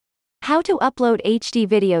How to upload HD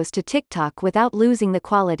videos to TikTok without losing the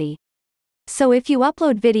quality. So if you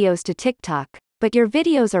upload videos to TikTok, but your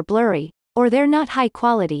videos are blurry, or they're not high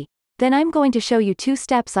quality, then I'm going to show you 2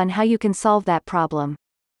 steps on how you can solve that problem.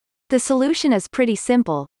 The solution is pretty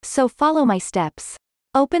simple, so follow my steps.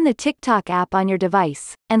 Open the TikTok app on your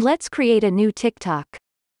device, and let's create a new TikTok.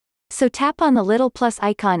 So tap on the little plus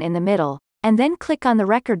icon in the middle, and then click on the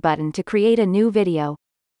record button to create a new video.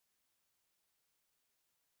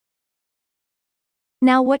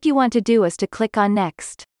 Now what you want to do is to click on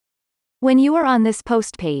Next. When you are on this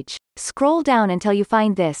post page, scroll down until you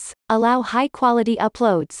find this, Allow High Quality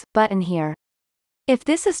Uploads, button here. If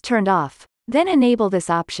this is turned off, then enable this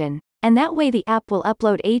option, and that way the app will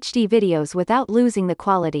upload HD videos without losing the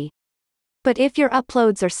quality. But if your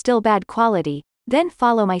uploads are still bad quality, then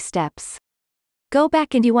follow my steps. Go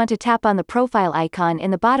back and you want to tap on the profile icon in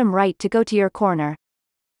the bottom right to go to your corner.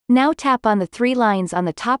 Now tap on the 3 lines on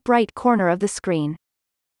the top right corner of the screen.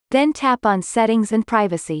 Then tap on Settings and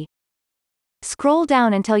Privacy. Scroll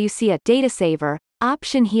down until you see a Data Saver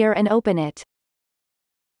option here and open it.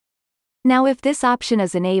 Now if this option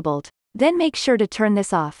is enabled, then make sure to turn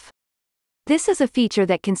this off. This is a feature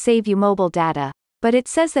that can save you mobile data, but it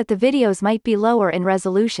says that the videos might be lower in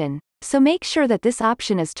resolution, so make sure that this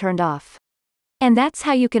option is turned off. And that's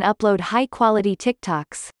how you can upload high-quality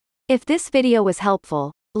TikToks. If this video was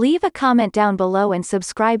helpful, leave a comment down below and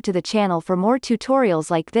subscribe to the channel for more tutorials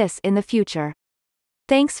like this in the future.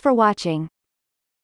 Thanks for watching.